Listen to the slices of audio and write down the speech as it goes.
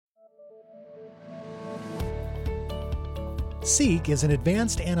Seeq is an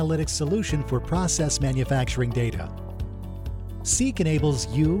advanced analytics solution for process manufacturing data. Seeq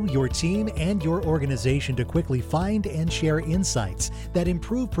enables you, your team, and your organization to quickly find and share insights that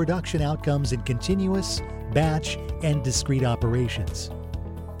improve production outcomes in continuous, batch, and discrete operations.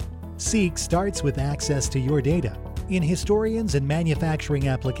 Seeq starts with access to your data in historians and manufacturing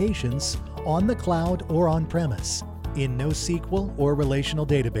applications, on the cloud or on-premise, in NoSQL or relational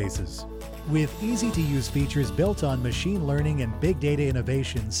databases. With easy-to-use features built on machine learning and big data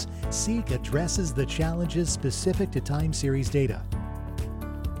innovations, Seeq addresses the challenges specific to time series data.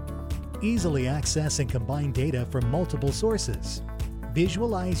 Easily access and combine data from multiple sources.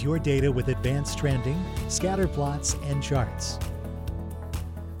 Visualize your data with advanced trending, scatter plots, and charts.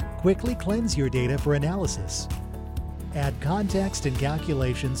 Quickly cleanse your data for analysis. Add context and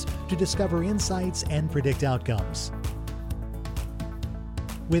calculations to discover insights and predict outcomes.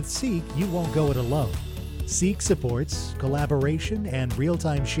 With Seeq, you won't go it alone. Seeq supports collaboration and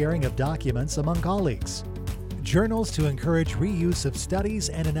real-time sharing of documents among colleagues, journals to encourage reuse of studies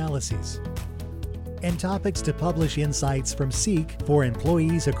and analyses, and topics to publish insights from Seeq for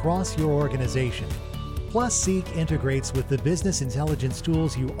employees across your organization. Plus, Seeq integrates with the business intelligence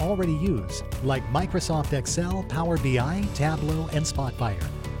tools you already use, like Microsoft Excel, Power BI, Tableau, and Spotfire.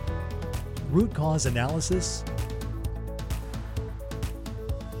 Root cause analysis,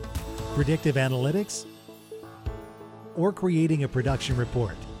 predictive analytics, or creating a production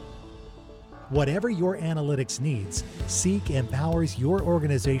report. Whatever your analytics needs, Seeq empowers your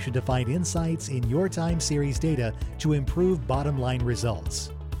organization to find insights in your time series data to improve bottom line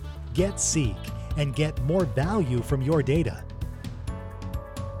results. Get Seeq and get more value from your data.